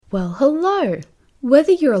Well, hello!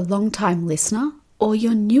 Whether you're a long-time listener or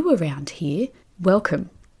you're new around here, welcome.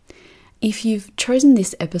 If you've chosen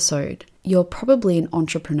this episode, you're probably an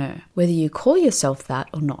entrepreneur, whether you call yourself that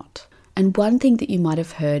or not. And one thing that you might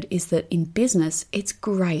have heard is that in business, it's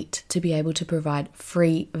great to be able to provide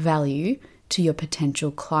free value to your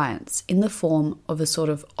potential clients in the form of a sort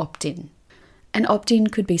of opt-in. An opt-in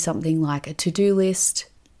could be something like a to-do list,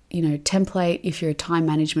 template if you're a time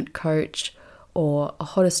management coach, or a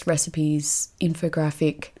hottest recipes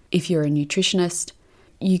infographic if you're a nutritionist.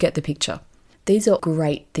 You get the picture. These are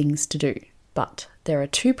great things to do, but there are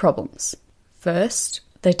two problems. First,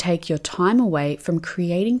 they take your time away from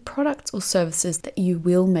creating products or services that you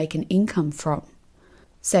will make an income from.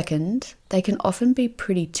 Second, they can often be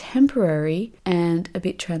pretty temporary and a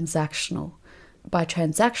bit transactional. By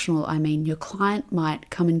transactional, I mean your client might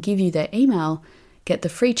come and give you their email, get the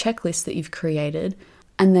free checklist that you've created,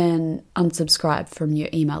 and then unsubscribe from your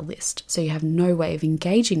email list, so you have no way of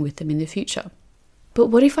engaging with them in the future. But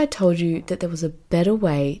what if I told you that there was a better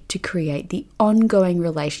way to create the ongoing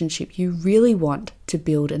relationship you really want to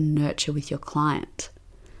build and nurture with your client?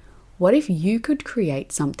 What if you could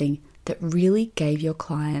create something that really gave your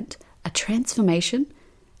client a transformation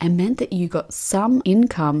and meant that you got some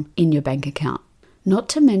income in your bank account, not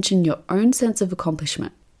to mention your own sense of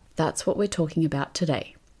accomplishment? That's what we're talking about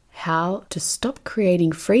today. How to stop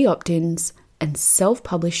creating free opt-ins and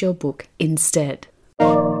self-publish your book instead.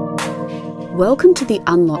 Welcome to the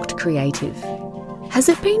Unlocked Creative. Has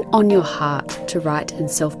it been on your heart to write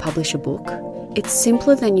and self-publish a book? It's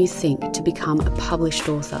simpler than you think to become a published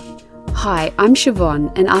author. Hi, I'm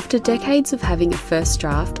Siobhan, and after decades of having a first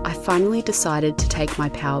draft, I finally decided to take my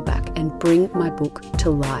power back and bring my book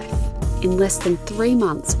to life. In less than 3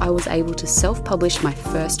 months, I was able to self-publish my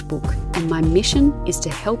first book, and my mission is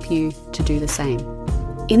to help you to do the same.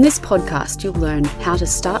 In this podcast, you'll learn how to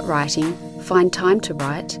start writing, find time to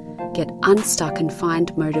write, get unstuck and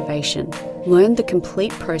find motivation, learn the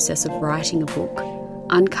complete process of writing a book,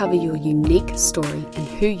 uncover your unique story and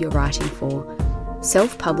who you're writing for,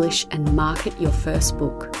 self-publish and market your first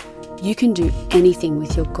book. You can do anything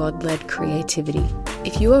with your God-led creativity.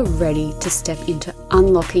 If you are ready to step into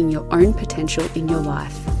unlocking your own potential in your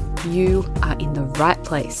life, you are in the right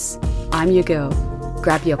place. I'm your girl.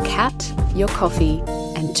 Grab your cat, your coffee,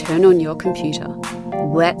 and turn on your computer.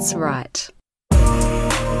 Let's write.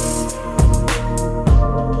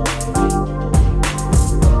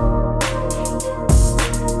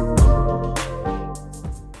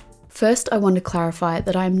 First, I want to clarify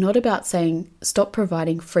that I'm not about saying stop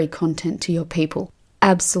providing free content to your people.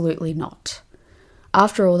 Absolutely not.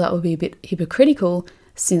 After all, that would be a bit hypocritical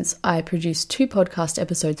since I produce 2 podcast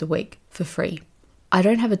episodes a week for free. I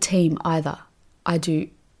don't have a team either. I do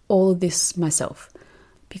all of this myself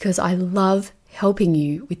because I love helping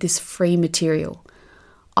you with this free material.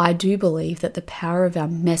 I do believe that the power of our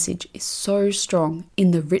message is so strong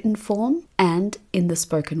in the written form and in the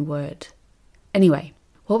spoken word. Anyway,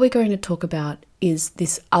 what we're going to talk about is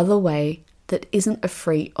this other way that isn't a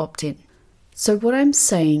free opt-in. So what I'm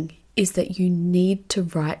saying is that you need to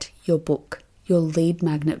write your book, your lead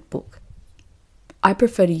magnet book. I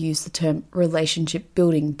prefer to use the term relationship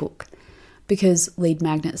building book because lead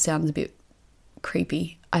magnet sounds a bit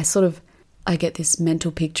creepy. I get this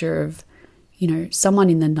mental picture of, someone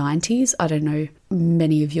in the 90s. I don't know,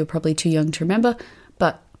 many of you are probably too young to remember,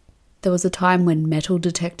 but there was a time when metal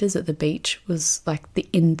detectors at the beach was like the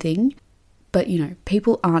in thing. But,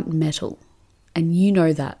 people aren't metal, and you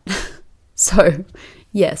know that. So,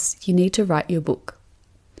 yes, you need to write your book.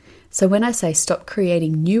 So when I say stop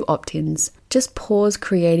creating new opt-ins, just pause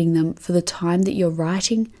creating them for the time that you're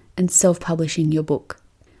writing and self-publishing your book.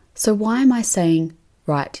 So why am I saying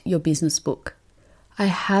write your business book? I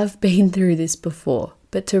have been through this before,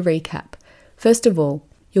 but to recap, first of all,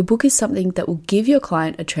 your book is something that will give your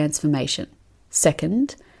client a transformation.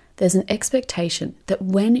 Second, there's an expectation that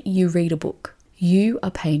when you read a book, you are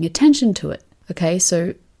paying attention to it. Okay,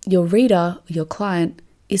 so your reader, your client,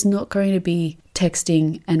 is not going to be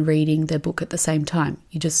texting and reading their book at the same time.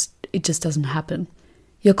 It just doesn't happen.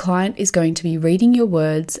 Your client is going to be reading your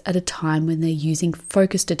words at a time when they're using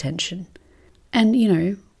focused attention. And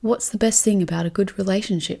what's the best thing about a good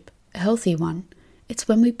relationship? A healthy one. It's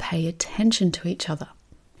when we pay attention to each other.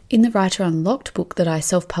 In the Writer Unlocked book that I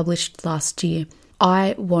self-published last year,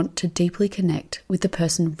 I want to deeply connect with the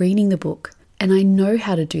person reading the book, and I know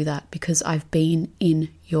how to do that because I've been in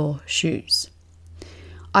your shoes.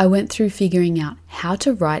 I went through figuring out how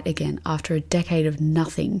to write again after a decade of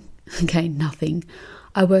nothing. Okay, nothing.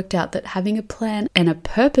 I worked out that having a plan and a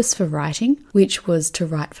purpose for writing, which was to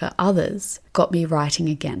write for others, got me writing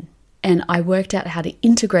again. And I worked out how to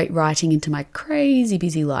integrate writing into my crazy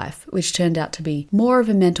busy life, which turned out to be more of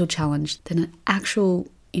a mental challenge than an actual,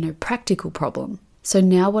 practical problem. So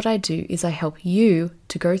now what I do is I help you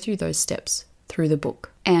to go through those steps through the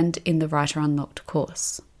book and in the Writer Unlocked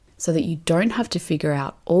course, so that you don't have to figure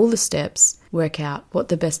out all the steps, work out what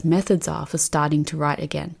the best methods are for starting to write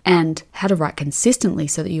again, and how to write consistently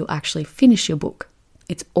so that you'll actually finish your book.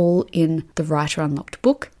 It's all in the Writer Unlocked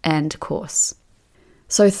book and course.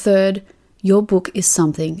 So third, your book is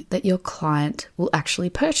something that your client will actually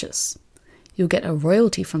purchase. You'll get a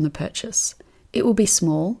royalty from the purchase. It will be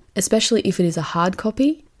small, especially if it is a hard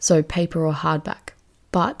copy, so paper or hardback.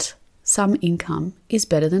 But some income is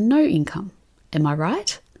better than no income. Am I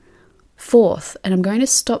right? Fourth, and I'm going to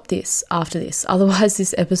stop this after this, otherwise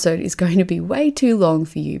this episode is going to be way too long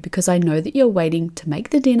for you because I know that you're waiting to make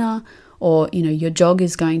the dinner or, your jog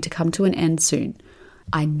is going to come to an end soon.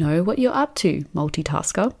 I know what you're up to,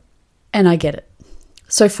 multitasker, and I get it.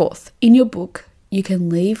 So fourth, in your book, you can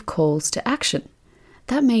leave calls to action.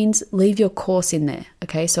 That means leave your course in there,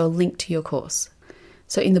 okay? So a link to your course.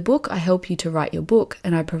 So in the book, I help you to write your book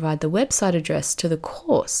and I provide the website address to the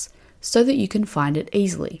course so that you can find it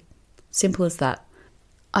easily. Simple as that.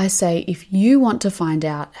 I say if you want to find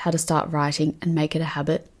out how to start writing and make it a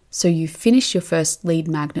habit, so you finish your first lead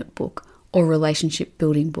magnet book or relationship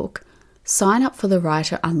building book, sign up for the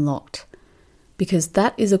Writer Unlocked, because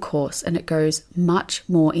that is a course and it goes much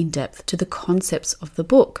more in depth to the concepts of the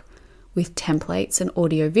book with templates and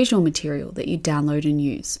audio-visual material that you download and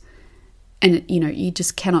use. And you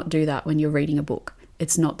just cannot do that when you're reading a book.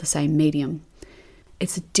 It's not the same medium.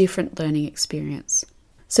 It's a different learning experience.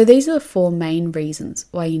 So these are the 4 main reasons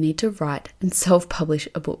why you need to write and self-publish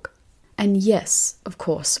a book. And yes, of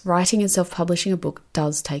course, writing and self-publishing a book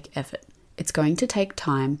does take effort. It's going to take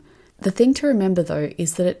time. The thing to remember though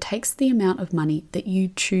is that it takes the amount of money that you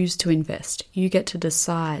choose to invest. You get to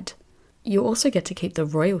decide. You also get to keep the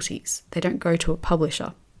royalties. They don't go to a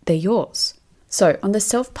publisher. They're yours. So on the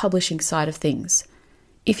self-publishing side of things,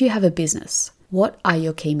 if you have a business, what are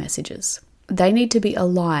your key messages? They need to be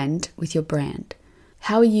aligned with your brand.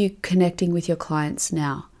 How are you connecting with your clients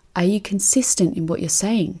now? Are you consistent in what you're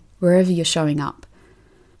saying wherever you're showing up?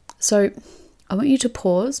 So I want you to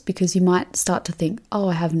pause because you might start to think, oh,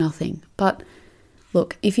 I have nothing. But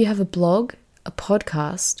look, if you have a blog, a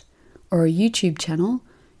podcast, or a YouTube channel,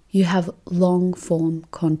 you have long form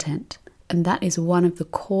content. And that is one of the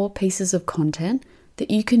core pieces of content that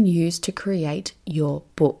you can use to create your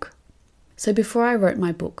book. So before I wrote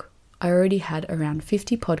my book, I already had around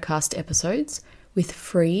 50 podcast episodes with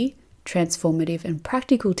free, transformative, and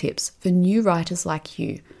practical tips for new writers like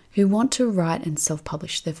you who want to write and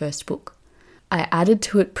self-publish their first book. I added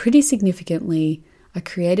to it pretty significantly. I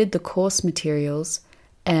created the course materials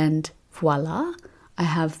and voila, I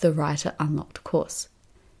have the Writer Unlocked course.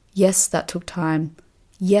 Yes, that took time.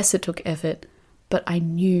 Yes, it took effort, but I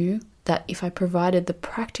knew that if I provided the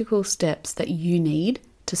practical steps that you need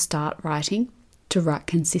to start writing, to write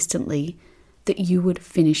consistently, that you would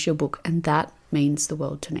finish your book, and that means the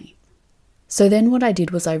world to me. So then what I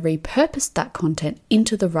did was I repurposed that content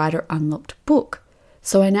into the Writer Unlocked book.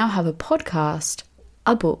 So I now have a podcast,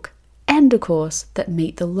 a book, and a course that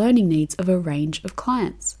meet the learning needs of a range of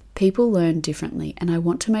clients. People learn differently, and I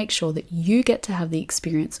want to make sure that you get to have the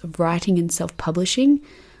experience of writing and self-publishing,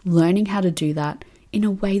 learning how to do that in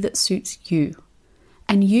a way that suits you.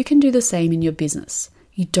 And you can do the same in your business.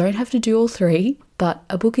 You don't have to do all 3, but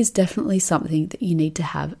a book is definitely something that you need to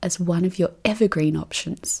have as one of your evergreen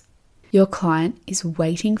options. Your client is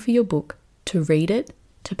waiting for your book to read it,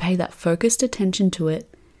 to pay that focused attention to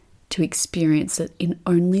it, to experience it in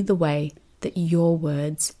only the way that your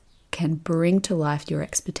words can bring to life your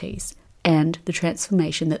expertise and the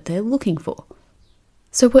transformation that they're looking for.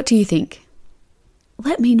 So what do you think?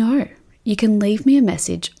 Let me know. You can leave me a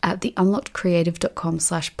message at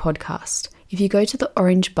theunlockedcreative.com/podcast. If you go to the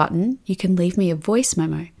orange button, you can leave me a voice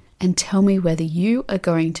memo and tell me whether you are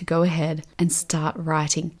going to go ahead and start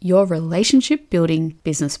writing your relationship building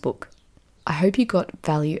business book. I hope you got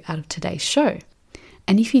value out of today's show.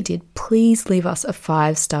 And if you did, please leave us a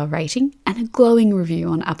 5-star rating and a glowing review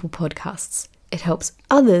on Apple Podcasts. It helps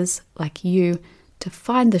others like you to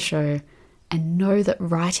find the show and know that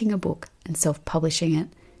writing a book and self-publishing it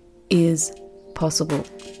is possible.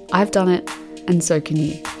 I've done it, and so can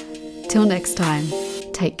you. Till next time,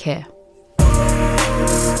 take care.